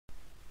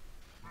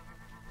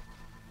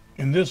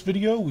In this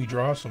video, we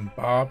draw some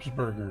Bob's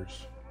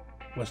Burgers.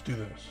 Let's do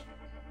this.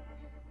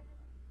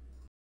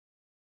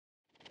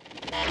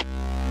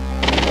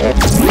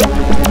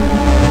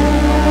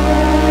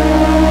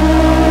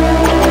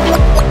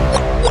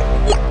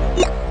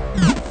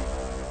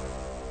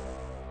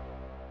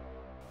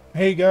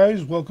 Hey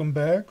guys, welcome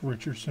back.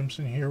 Richard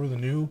Simpson here with a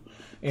new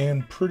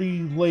and pretty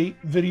late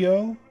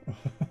video.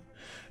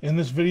 In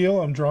this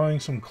video, I'm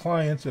drawing some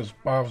clients as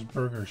Bob's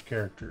Burgers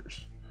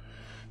characters.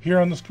 Here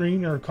on the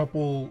screen are a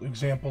couple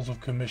examples of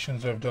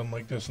commissions I've done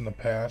like this in the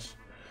past,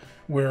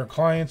 where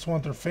clients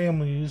want their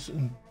families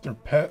and their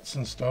pets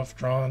and stuff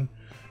drawn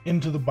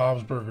into the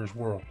Bob's Burgers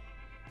world.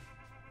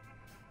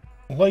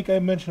 Like I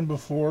mentioned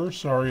before,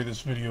 sorry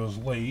this video is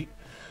late.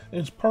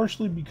 It's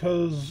partially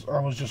because I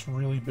was just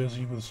really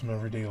busy with some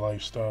everyday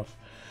life stuff,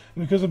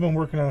 and because I've been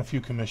working on a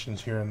few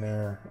commissions here and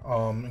there,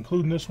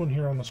 including this one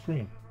here on the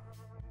screen.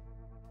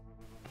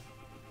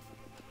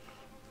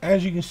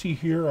 As you can see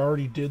here, I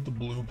already did the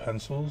blue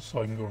pencils,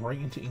 so I can go right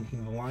into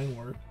inking the line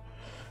work.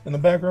 And the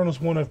background is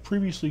one I've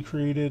previously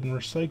created and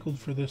recycled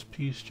for this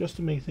piece just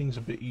to make things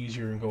a bit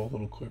easier and go a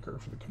little quicker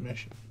for the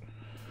commission.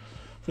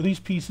 For these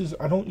pieces,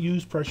 I don't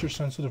use pressure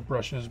sensitive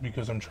brushes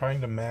because I'm trying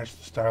to match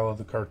the style of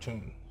the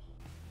cartoon.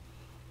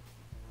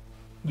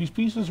 These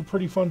pieces are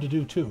pretty fun to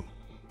do too.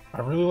 I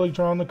really like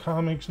drawing the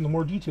comics and the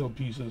more detailed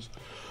pieces,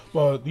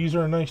 but these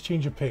are a nice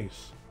change of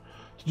pace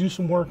to do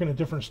some work in a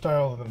different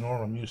style than the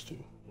norm I'm used to.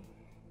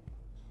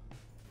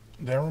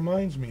 That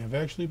reminds me, I've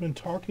actually been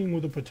talking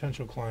with a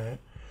potential client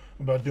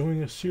about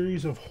doing a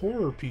series of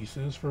horror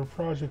pieces for a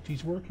project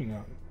he's working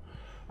on.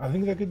 I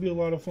think that could be a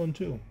lot of fun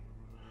too.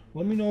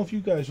 Let me know if you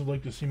guys would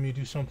like to see me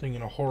do something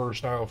in a horror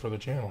style for the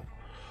channel.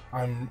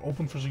 I'm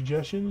open for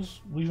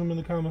suggestions. Leave them in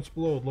the comments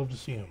below. I'd love to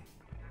see them.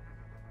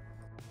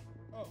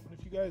 Oh, and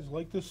if you guys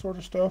like this sort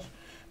of stuff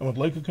and would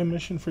like a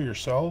commission for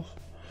yourself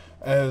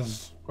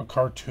as a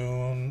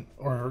cartoon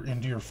or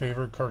into your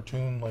favorite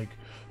cartoon like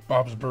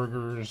Bob's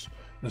Burgers,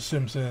 The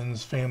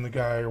Simpsons, Family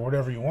Guy, or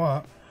whatever you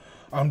want,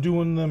 I'm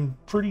doing them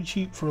pretty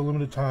cheap for a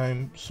limited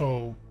time,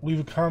 so leave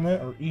a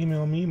comment or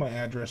email me. My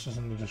address is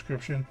in the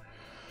description.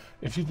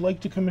 If you'd like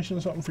to commission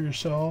something for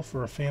yourself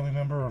or a family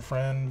member or a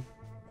friend,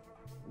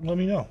 let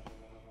me know.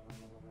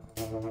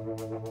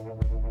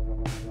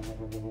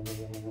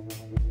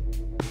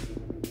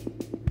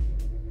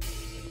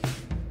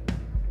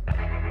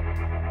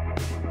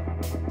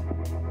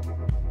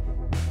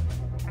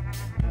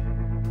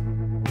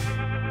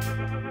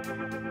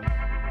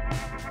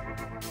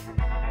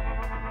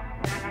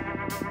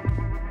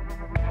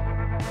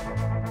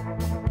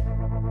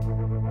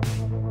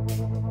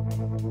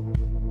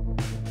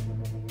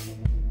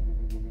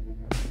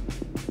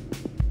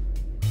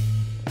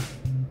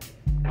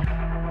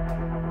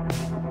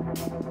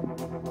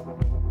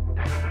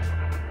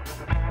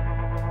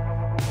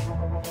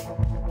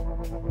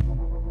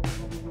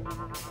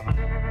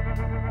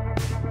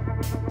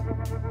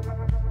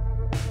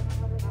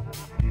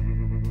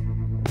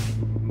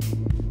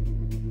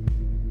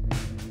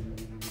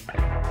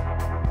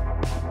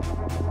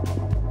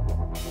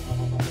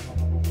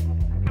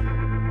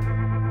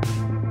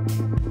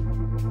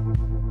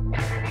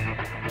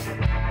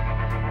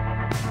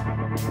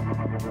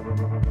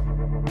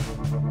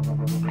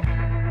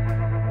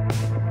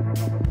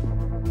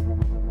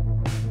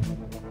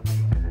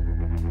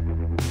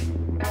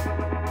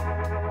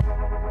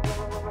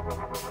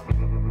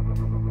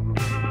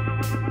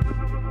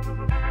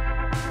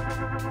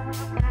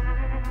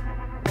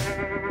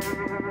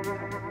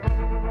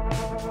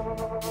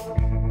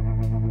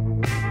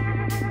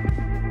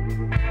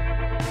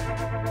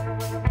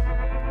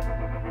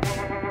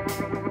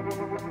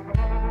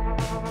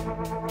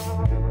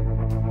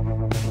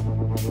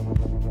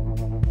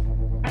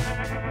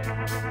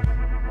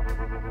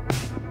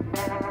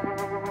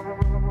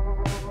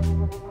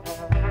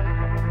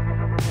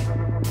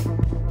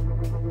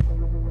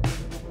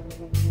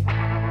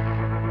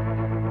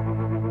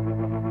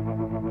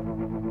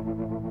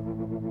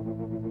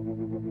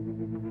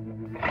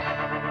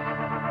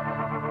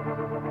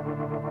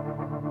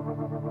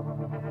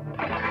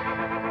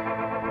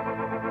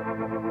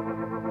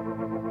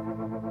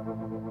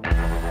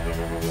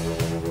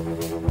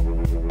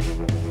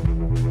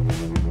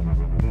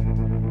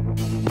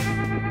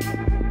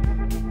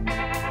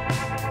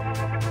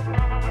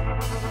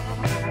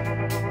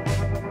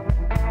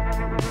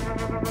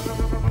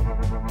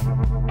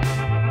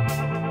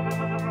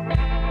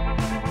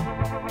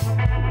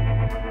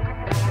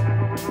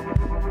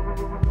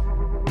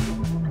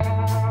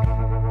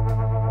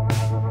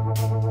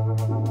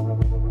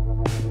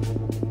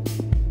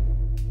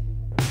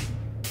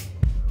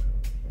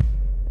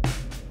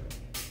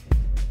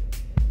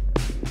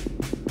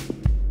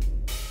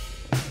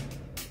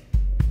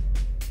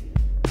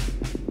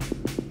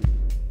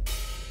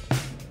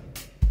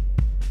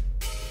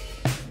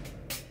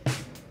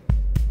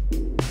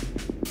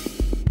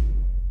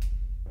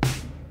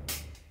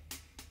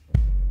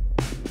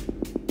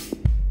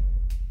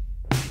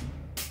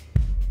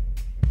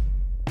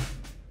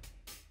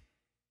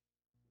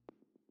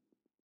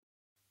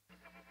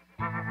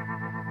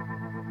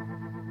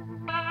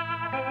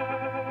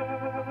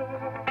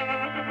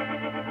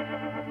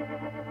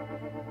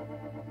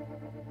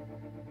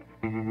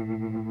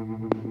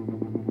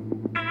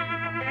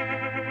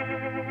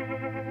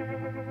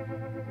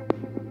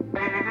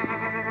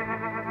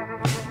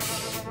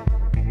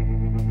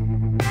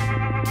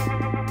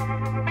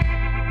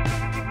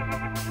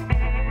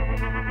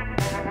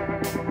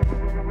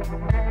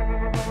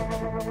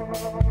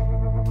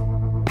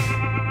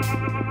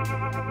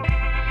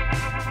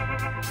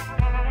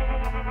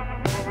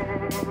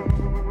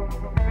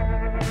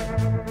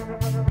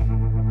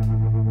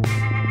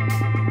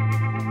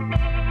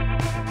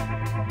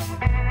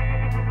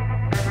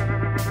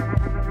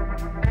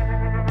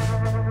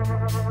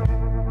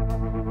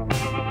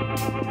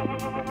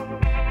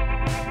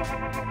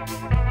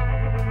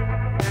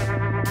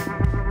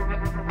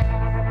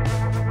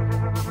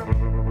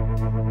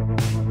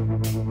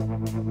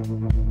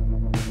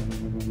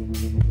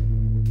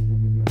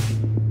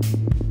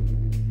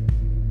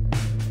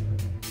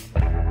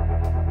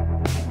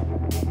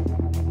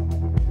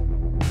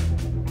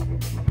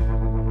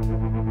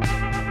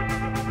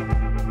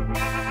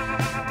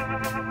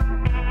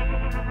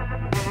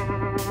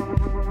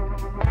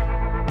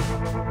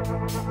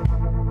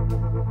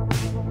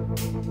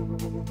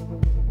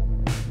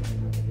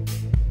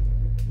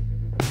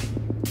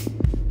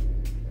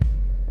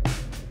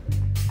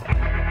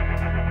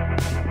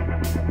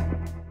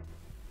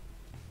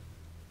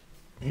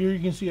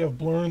 you can see I've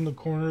blurred in the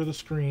corner of the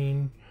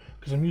screen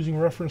because I'm using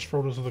reference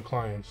photos of the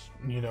clients,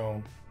 you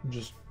know,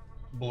 just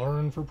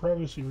blurring for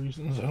privacy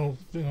reasons. I don't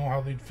know how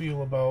they'd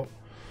feel about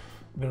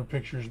their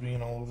pictures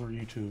being all over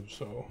YouTube,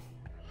 so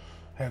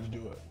had to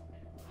do it.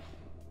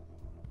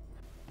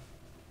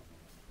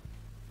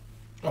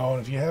 Oh,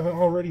 and if you haven't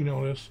already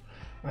noticed,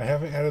 I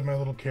haven't added my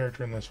little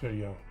character in this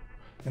video,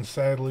 and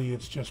sadly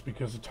it's just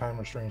because of time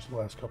restraints the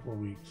last couple of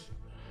weeks.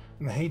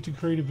 And I hate to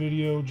create a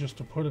video just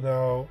to put it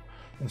out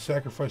and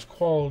sacrifice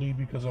quality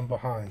because I'm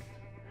behind.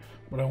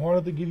 But I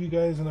wanted to give you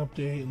guys an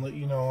update and let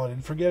you know I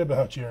didn't forget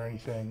about you or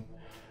anything,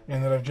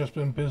 and that I've just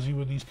been busy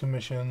with these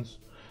commissions,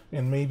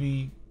 and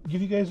maybe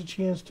give you guys a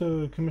chance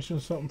to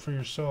commission something for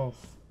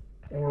yourself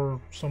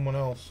or someone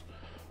else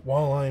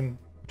while I'm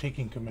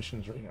taking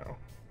commissions right now.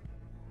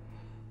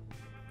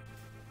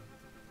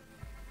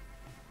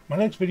 My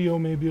next video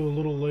may be a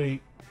little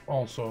late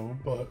also,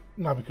 but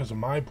not because of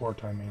my poor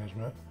time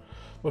management,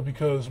 but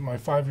because my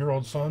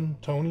 5-year-old son,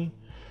 Tony,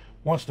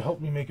 wants to help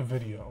me make a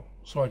video,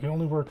 so I can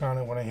only work on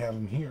it when I have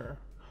him here.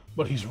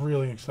 But he's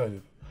really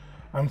excited.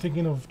 I'm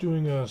thinking of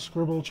doing a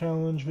scribble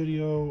challenge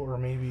video, or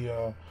maybe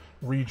a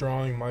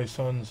redrawing my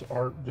son's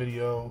art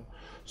video.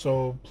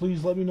 So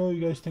please let me know what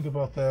you guys think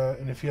about that,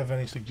 and if you have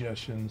any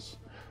suggestions,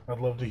 I'd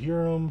love to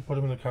hear them. Put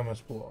them in the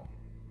comments below.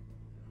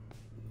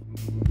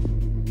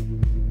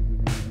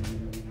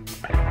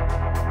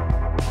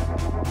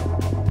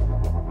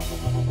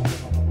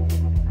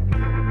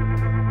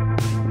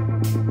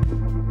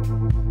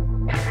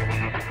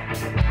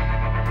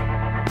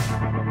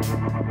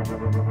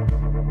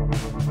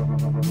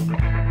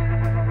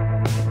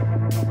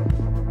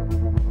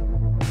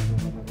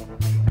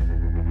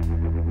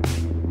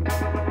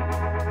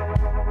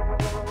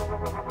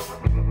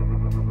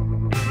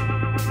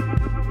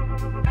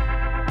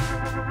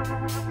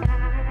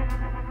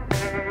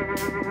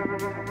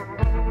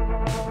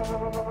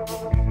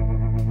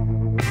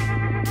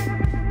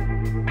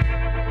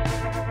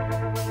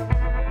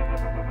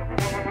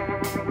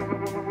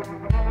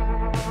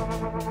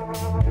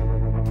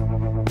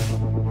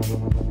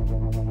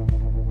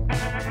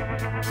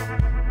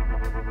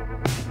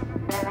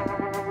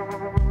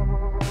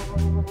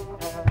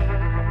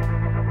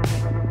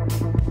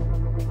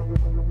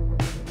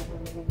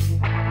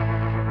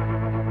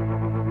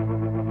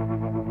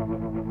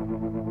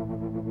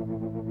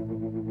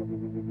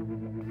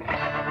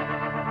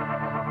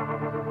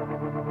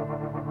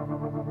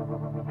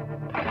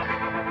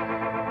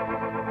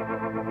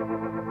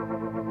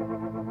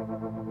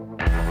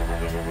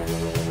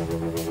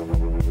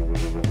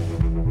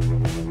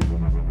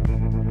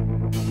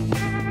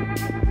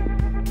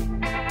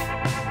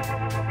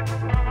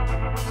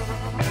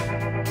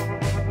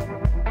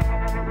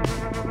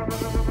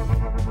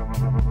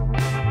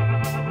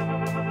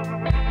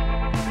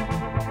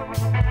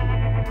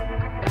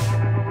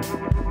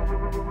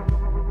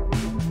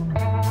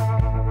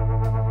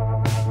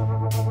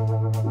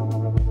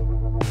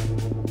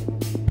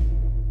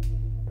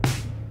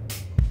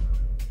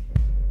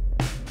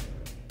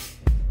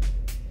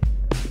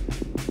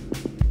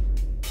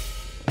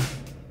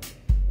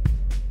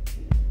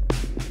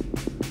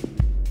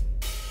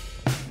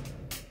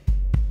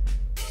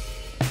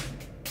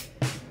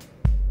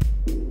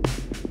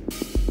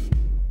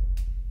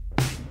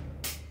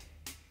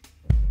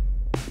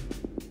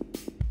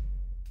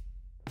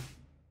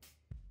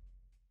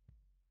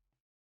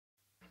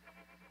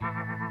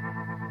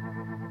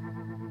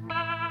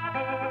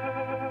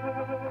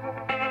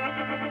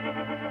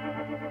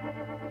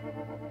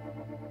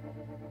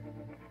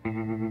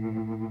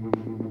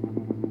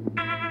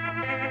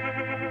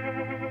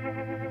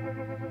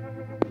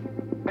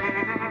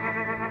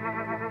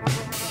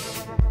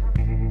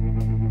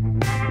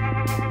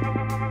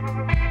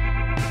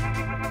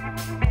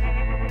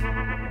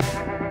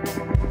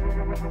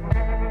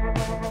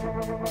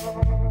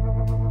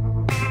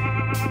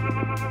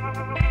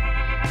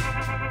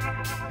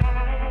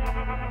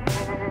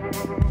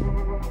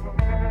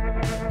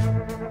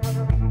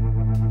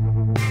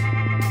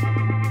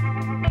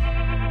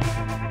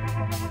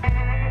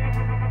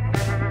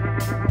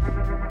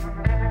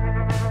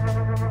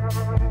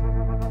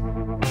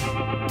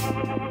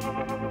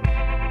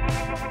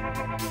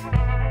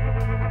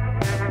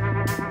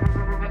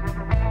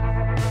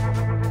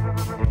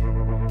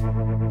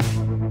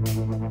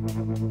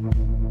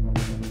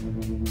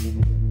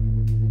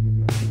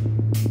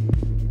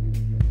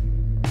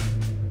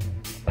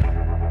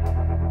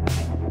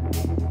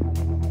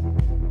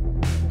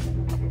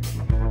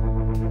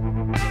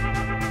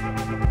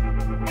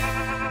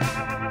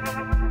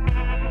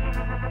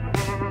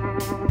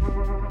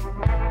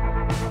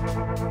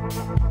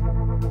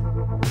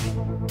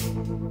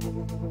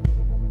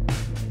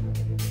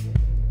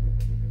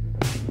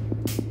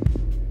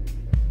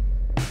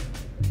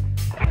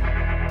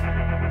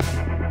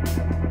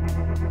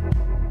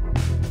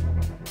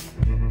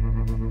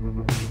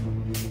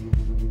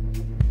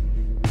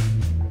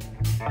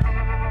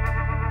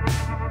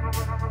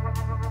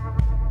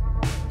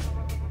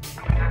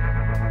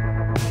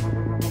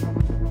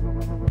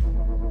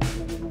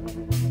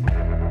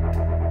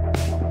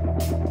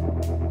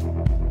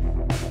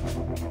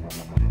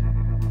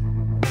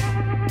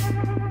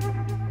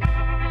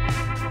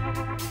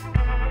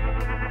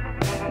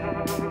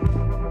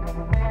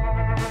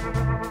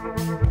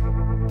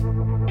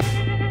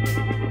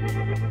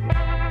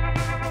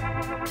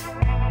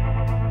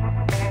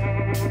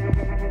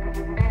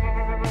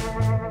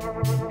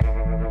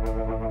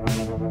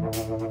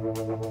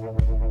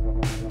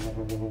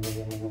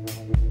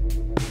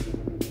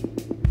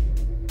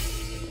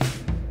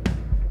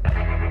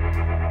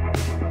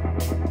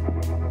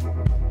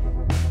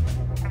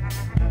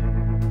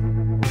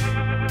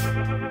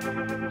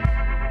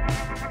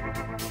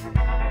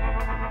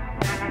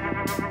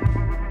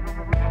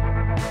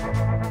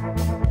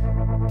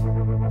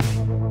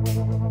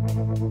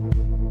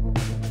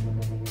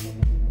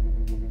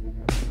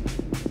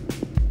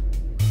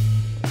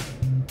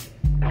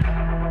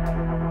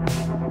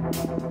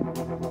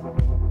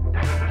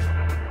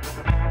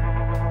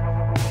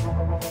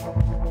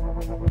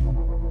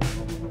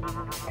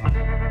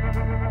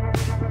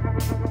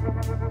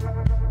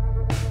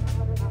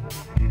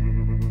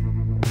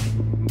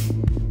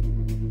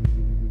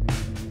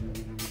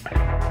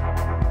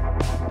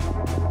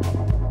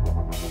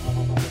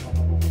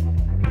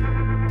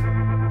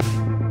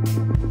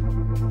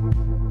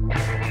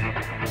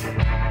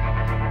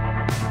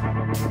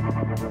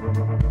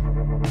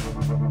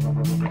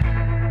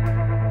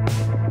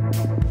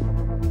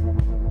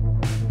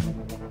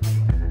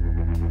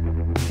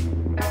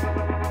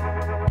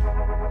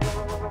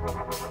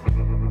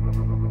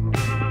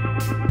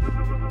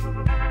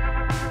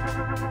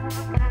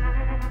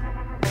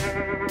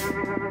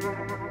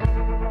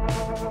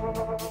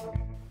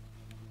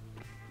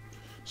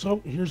 So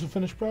here's the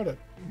finished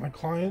product. My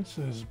clients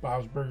is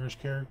Bob's Burgers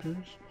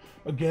characters.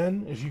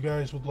 Again, if you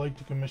guys would like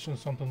to commission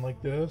something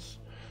like this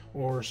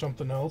or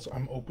something else,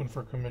 I'm open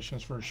for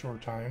commissions for a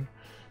short time.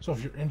 So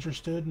if you're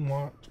interested and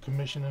want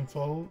commission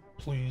info,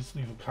 please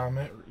leave a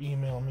comment or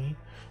email me.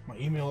 My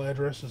email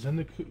address is in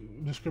the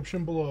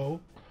description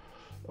below.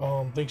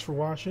 Thanks for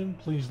watching.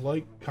 Please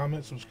like,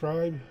 comment,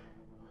 subscribe.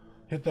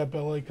 Hit that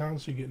bell icon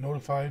so you get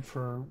notified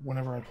for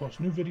whenever I post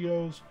new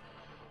videos.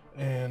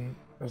 And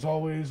as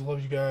always,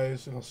 love you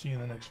guys, and I'll see you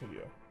in the next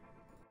video.